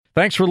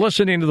Thanks for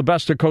listening to the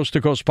Best of Coast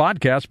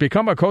podcast.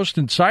 Become a Coast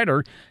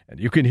Insider, and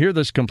you can hear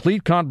this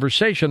complete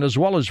conversation as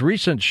well as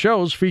recent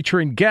shows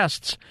featuring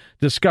guests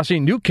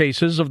discussing new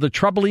cases of the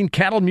troubling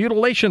cattle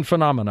mutilation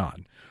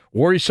phenomenon,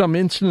 worrisome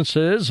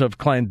instances of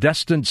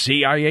clandestine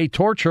CIA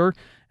torture,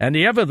 and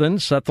the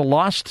evidence that the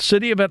lost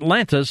city of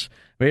Atlantis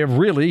may have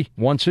really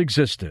once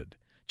existed.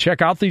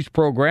 Check out these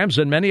programs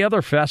and many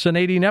other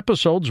fascinating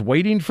episodes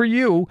waiting for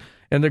you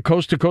in the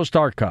Coast to Coast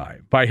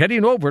archive by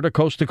heading over to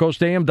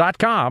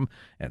coasttocoastam.com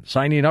and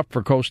signing up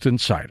for Coast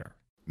Insider.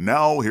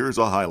 Now here's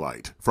a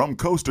highlight from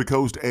Coast to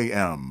Coast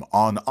AM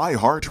on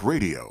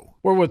iHeartRadio.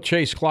 We're with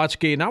Chase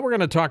Klotsky. Now we're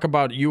going to talk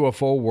about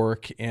UFO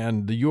work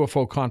and the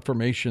UFO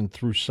confirmation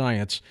through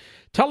science.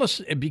 Tell us,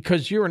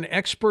 because you're an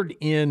expert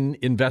in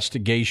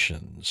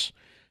investigations,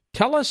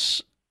 tell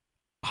us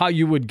how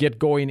you would get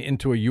going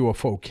into a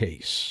UFO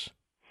case.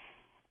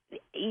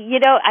 You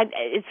know,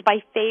 it's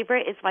my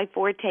favorite. It's my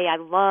forte. I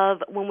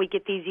love when we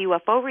get these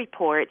UFO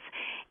reports.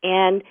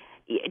 And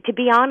to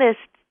be honest,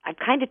 I've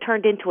kind of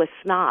turned into a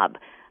snob.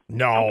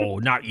 No,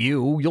 not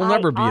you. You'll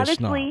never be a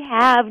snob. I honestly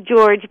have,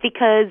 George,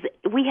 because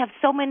we have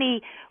so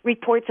many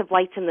reports of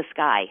lights in the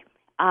sky.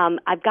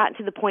 I've gotten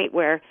to the point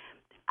where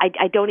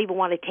I don't even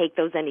want to take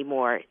those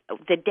anymore.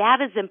 The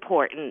data is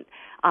important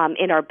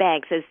in our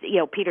banks, as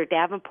Peter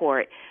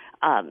Davenport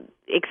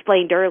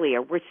explained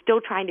earlier. We're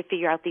still trying to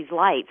figure out these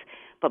lights.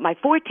 But my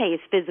forte is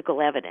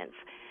physical evidence.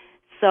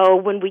 So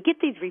when we get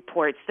these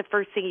reports, the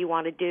first thing you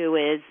want to do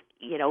is,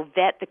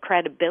 vet the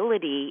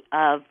credibility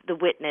of the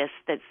witness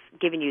that's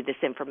giving you this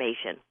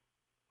information.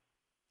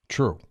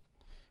 True.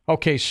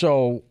 Okay,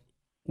 so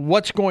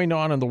what's going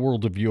on in the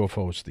world of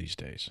UFOs these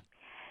days?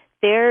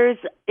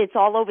 It's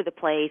all over the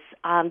place.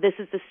 This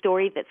is the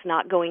story that's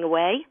not going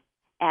away.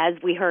 As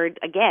we heard,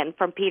 again,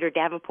 from Peter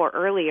Davenport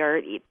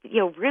earlier,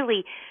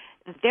 really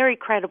very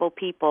credible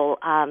people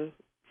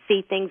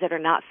see things that are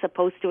not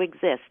supposed to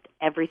exist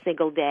every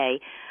single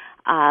day.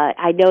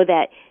 I know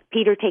that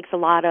Peter takes a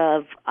lot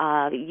of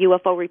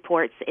UFO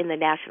reports in the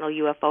National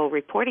UFO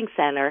Reporting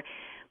Center,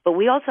 but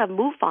we also have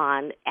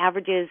MUFON,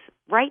 averages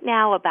right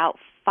now about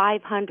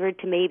 500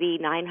 to maybe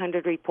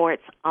 900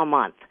 reports a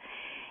month.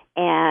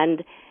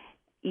 And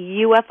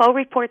UFO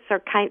reports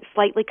are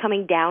slightly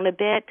coming down a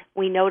bit.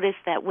 We notice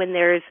that when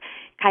there's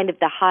kind of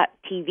the hot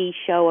TV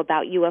show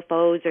about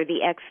UFOs or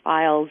the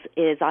X-Files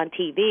is on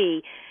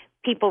TV,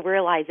 people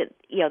realize that,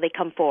 they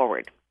come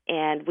forward,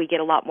 and we get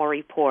a lot more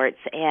reports.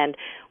 And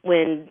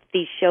when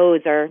these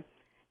shows are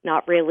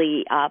not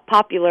really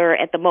popular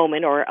at the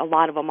moment, or a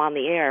lot of them on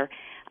the air,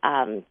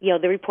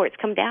 the reports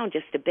come down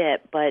just a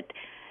bit. But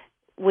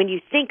when you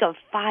think of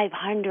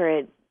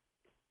 500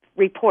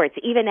 reports,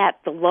 even at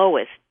the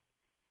lowest,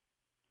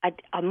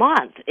 a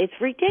month, it's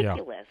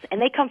ridiculous. Yeah.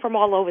 And they come from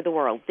all over the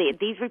world.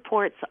 These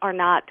reports are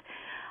not,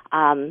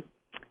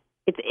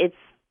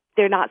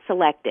 they're not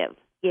selective.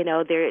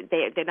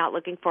 They're not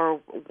looking for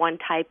one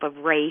type of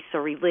race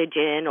or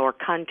religion or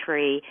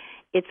country.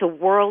 It's a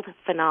world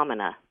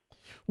phenomena.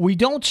 We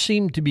don't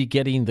seem to be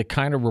getting the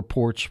kind of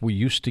reports we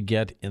used to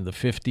get in the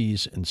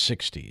 50s and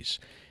 60s.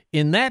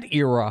 In that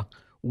era,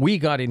 we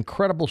got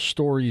incredible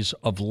stories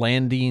of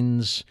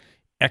landings,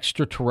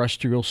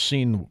 extraterrestrials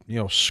seen,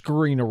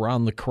 scurrying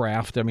around the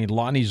craft. I mean,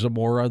 Lonnie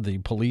Zamora, the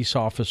police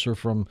officer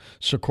from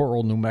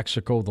Socorro, New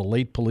Mexico, the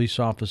late police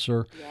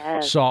officer,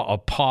 yes, saw a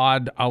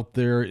pod out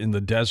there in the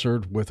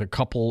desert with a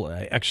couple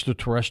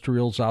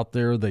extraterrestrials out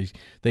there.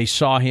 They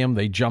saw him.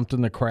 They jumped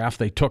in the craft.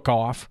 They took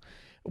off.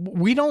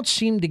 We don't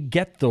seem to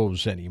get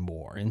those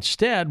anymore.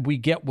 Instead, we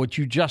get what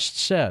you just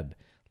said,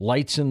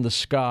 lights in the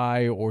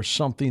sky or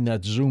something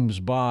that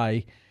zooms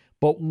by.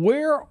 But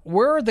where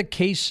are the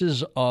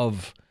cases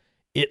of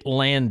it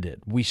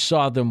landed? We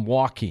saw them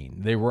walking.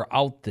 They were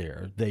out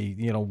there. They,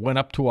 went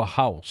up to a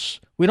house.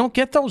 We don't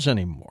get those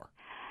anymore.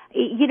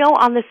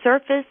 On the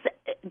surface,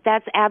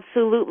 that's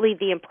absolutely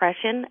the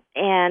impression,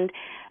 and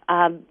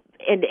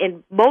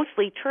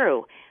mostly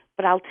true.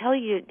 But I'll tell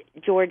you,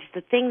 George,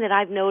 the thing that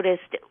I've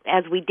noticed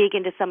as we dig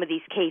into some of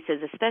these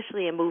cases,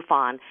 especially in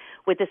MUFON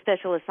with the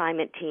Special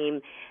Assignment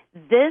Team,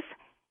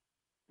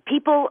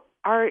 people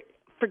are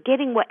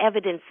forgetting what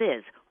evidence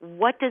is.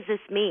 What does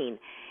this mean?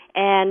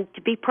 And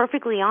to be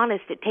perfectly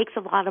honest, it takes a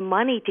lot of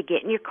money to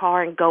get in your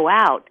car and go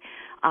out.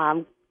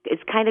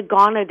 It's kind of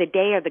gone are the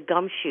day or the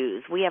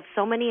gumshoes. We have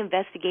so many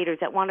investigators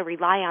that want to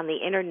rely on the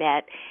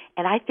Internet,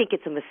 and I think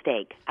it's a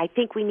mistake. I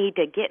think we need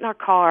to get in our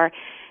car,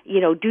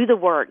 do the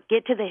work,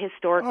 get to the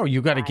historic. Oh,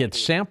 you got to get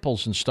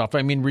samples and stuff.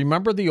 I mean,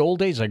 remember the old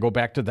days? I go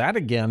back to that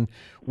again,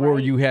 where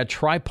you had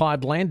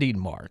tripod landing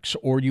marks,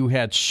 or you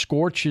had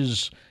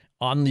scorches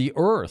on the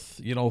earth,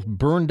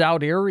 burned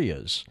out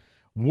areas.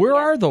 Where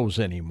are those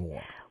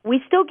anymore? We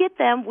still get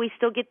them. We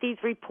still get these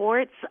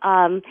reports.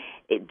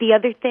 The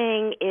other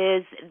thing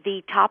is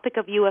the topic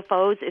of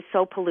UFOs is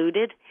so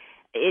polluted.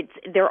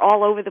 They're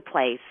all over the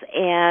place,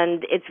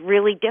 and it's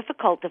really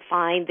difficult to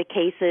find the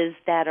cases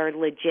that are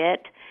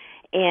legit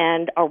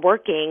and are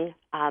working,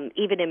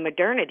 even in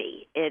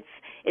modernity.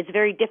 It's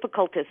very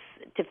difficult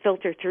to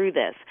filter through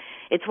this.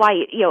 It's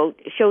why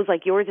shows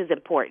like yours is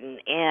important,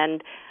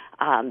 and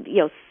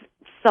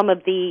some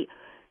of the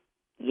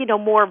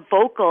more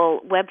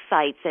vocal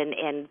websites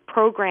and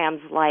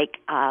programs like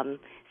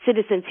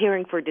Citizens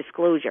Hearing for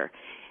Disclosure.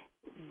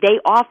 They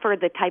offer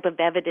the type of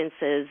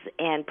evidences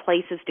and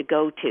places to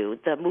go to.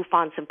 The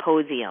MUFON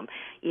Symposium,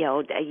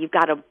 you've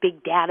got a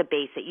big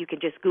database that you can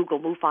just Google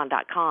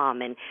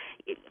MUFON.com and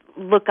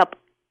look up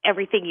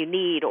everything you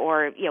need.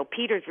 Or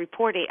Peter's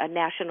reporting a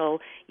National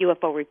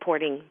UFO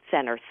Reporting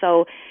Center.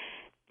 So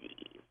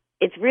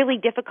it's really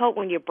difficult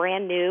when you're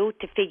brand new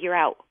to figure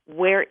out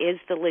where is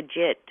the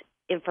legit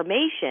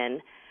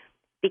information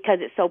because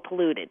it's so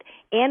polluted.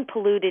 And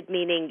polluted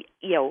meaning,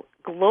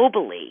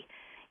 globally.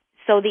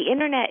 So the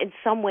Internet in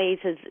some ways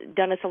has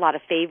done us a lot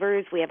of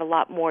favors. We have a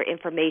lot more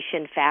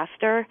information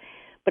faster,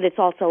 but it's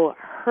also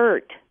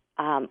hurt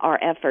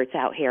our efforts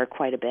out here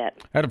quite a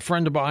bit. I had a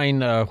friend of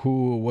mine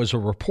who was a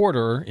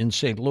reporter in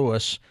St.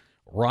 Louis,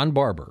 Ron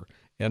Barber,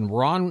 and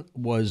Ron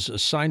was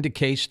assigned a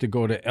case to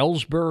go to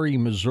Ellsbury,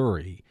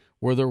 Missouri,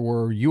 where there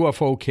were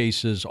UFO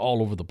cases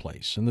all over the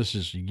place. And this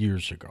is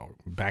years ago,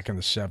 back in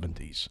the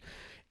 70s.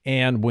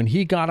 And when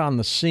he got on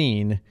the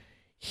scene,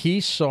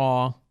 he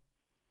saw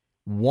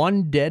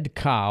one dead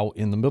cow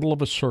in the middle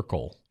of a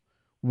circle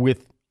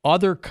with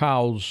other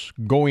cows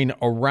going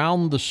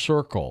around the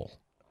circle,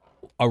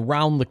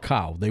 around the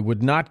cow. They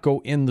would not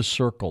go in the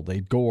circle.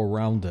 They'd go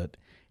around it.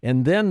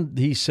 And then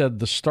he said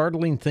the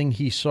startling thing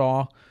he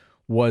saw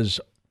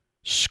was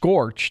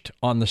scorched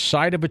on the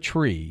side of a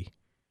tree,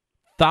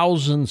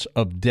 thousands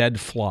of dead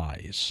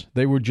flies.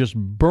 They were just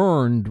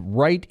burned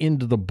right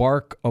into the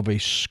bark of a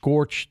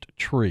scorched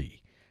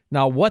tree.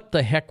 Now, what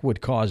the heck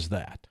would cause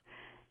that?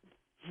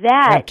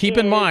 And keep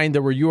in mind,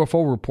 there were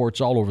UFO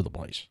reports all over the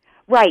place.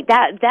 Right.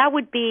 That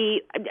would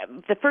be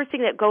the first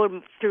thing that goes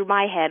through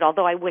my head,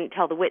 although I wouldn't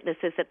tell the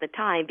witnesses at the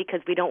time because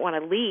we don't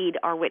want to lead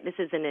our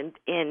witnesses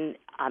in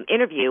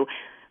interview.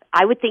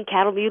 I would think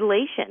cattle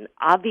mutilation.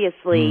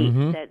 Obviously,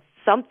 that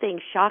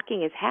something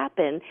shocking has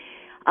happened.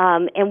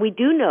 And we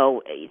do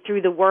know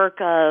through the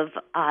work of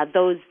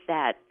those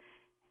that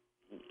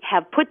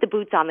have put the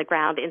boots on the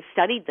ground and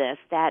studied this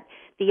that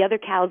the other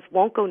cows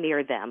won't go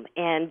near them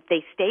and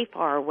they stay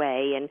far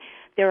away. And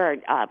there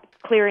are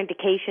clear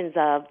indications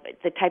of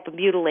the type of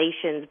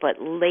mutilations, but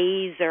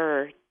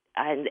laser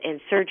and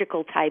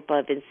surgical type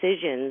of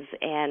incisions.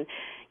 And,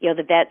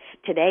 the vets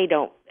today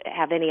don't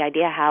have any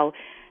idea how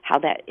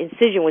that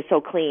incision was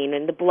so clean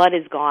and the blood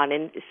is gone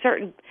and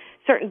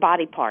certain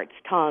body parts,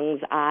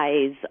 tongues,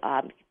 eyes,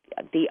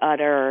 the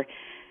udder,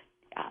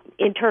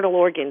 internal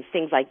organs,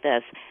 things like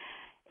this.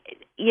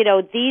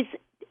 These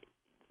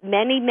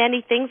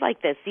many things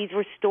like this. These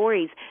were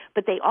stories,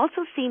 but they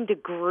also seem to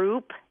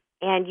group,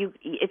 and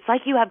it's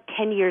like you have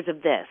 10 years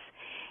of this.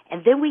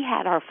 And then we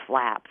had our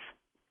flaps,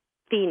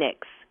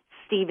 Phoenix,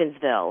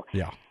 Stevensville.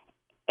 Yeah.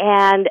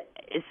 And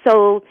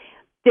so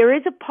there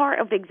is a part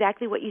of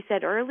exactly what you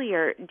said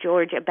earlier,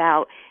 George,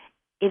 about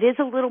it is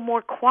a little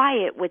more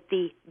quiet with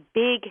the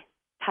big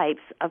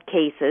types of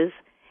cases.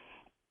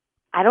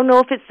 I don't know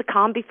if it's the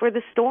calm before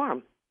the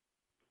storm.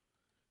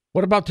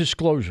 What about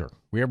disclosure?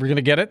 We ever going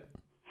to get it?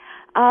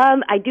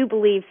 I do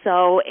believe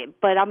so,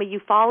 but I'm a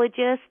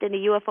ufologist and a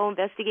UFO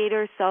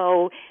investigator,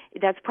 so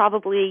that's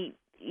probably,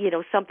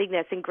 something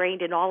that's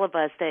ingrained in all of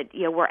us that,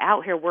 we're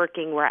out here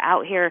working, we're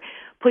out here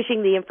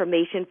pushing the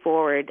information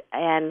forward,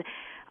 and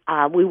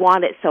we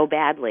want it so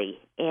badly.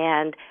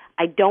 And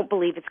I don't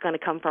believe it's going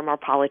to come from our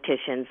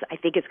politicians. I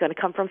think it's going to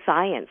come from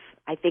science.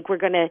 I think we're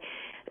going to,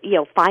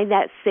 find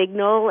that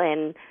signal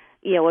and,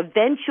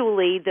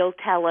 eventually they'll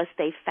tell us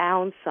they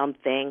found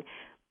something.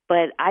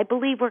 But I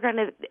believe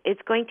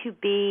it's going to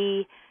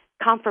be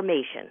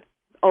confirmation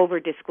over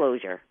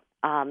disclosure.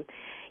 I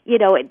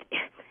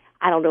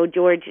don't know,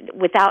 George,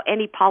 without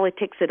any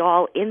politics at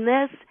all in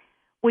this,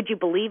 would you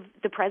believe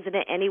the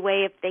president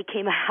anyway if they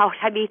came out?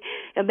 I mean,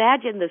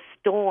 imagine the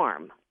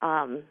storm.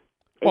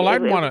 Well,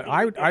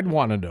 I'd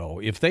want to know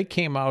if they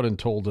came out and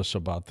told us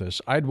about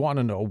this. I'd want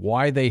to know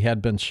why they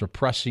had been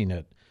suppressing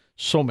it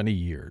so many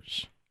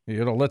years.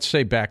 Let's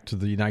say back to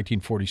the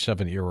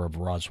 1947 era of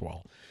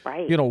Roswell.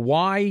 Right.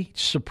 Why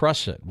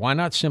suppress it? Why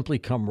not simply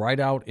come right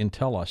out and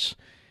tell us?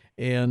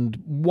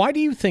 And why do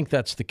you think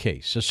that's the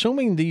case?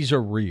 Assuming these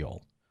are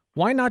real,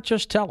 why not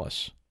just tell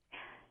us?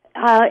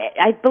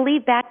 I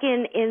believe back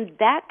in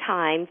that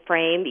time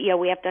frame,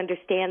 we have to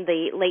understand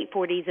the late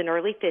 40s and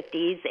early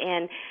 50s,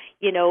 and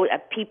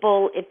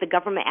people, if the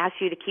government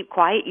asked you to keep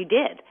quiet, you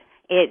did.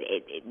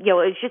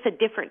 It's just a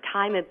different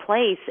time and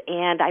place,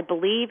 and I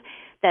believe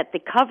that the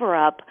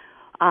cover-up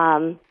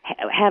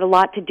had a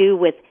lot to do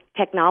with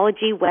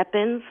technology,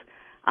 weapons,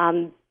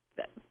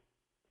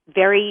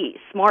 very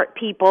smart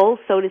people,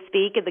 so to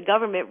speak, and the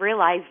government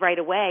realized right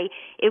away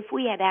if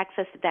we had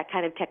access to that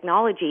kind of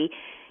technology,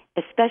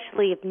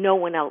 especially if no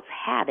one else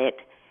had it,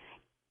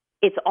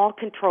 it's all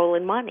control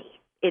and money.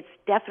 It's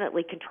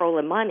definitely control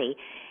and money.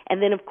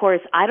 And then, of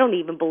course, I don't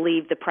even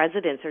believe the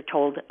presidents are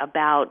told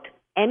about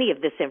any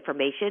of this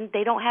information.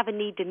 They don't have a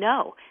need to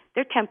know.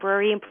 They're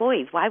temporary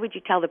employees. Why would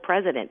you tell the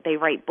president? They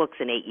write books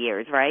in 8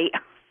 years, right?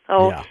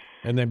 So, yeah,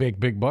 and they make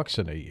big bucks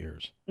in 8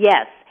 years.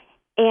 Yes.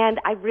 And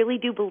I really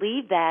do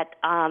believe that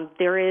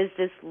there is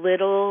this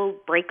little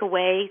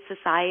breakaway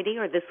society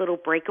or this little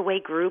breakaway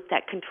group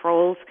that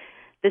controls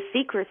the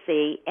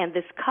secrecy and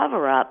this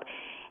cover-up,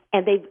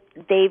 and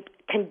they've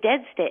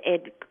condensed it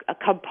and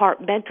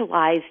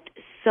compartmentalized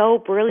so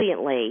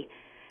brilliantly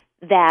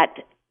that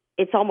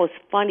it's almost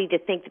funny to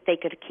think that they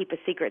could keep a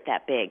secret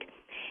that big.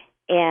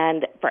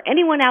 And for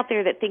anyone out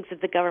there that thinks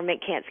that the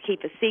government can't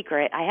keep a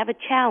secret, I have a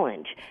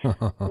challenge.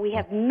 We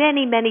have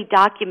many, many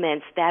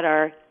documents that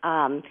are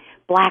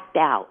blacked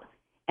out,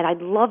 and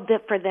I'd love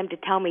for them to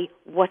tell me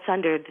what's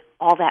under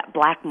all that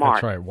black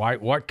mark. That's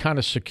right. What kind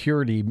of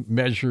security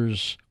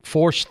measures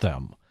forced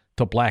them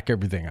to black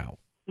everything out?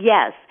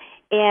 Yes.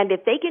 And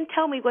if they can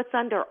tell me what's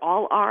under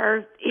all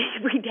our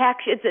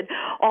redactions and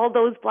all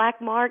those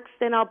black marks,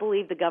 then I'll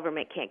believe the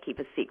government can't keep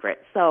a secret.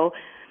 So,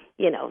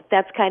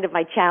 that's kind of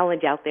my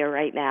challenge out there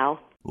right now.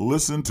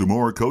 Listen to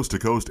more Coast to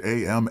Coast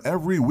AM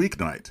every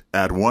weeknight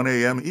at 1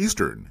 a.m.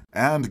 Eastern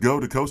and go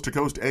to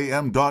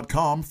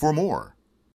coasttocoastam.com for more.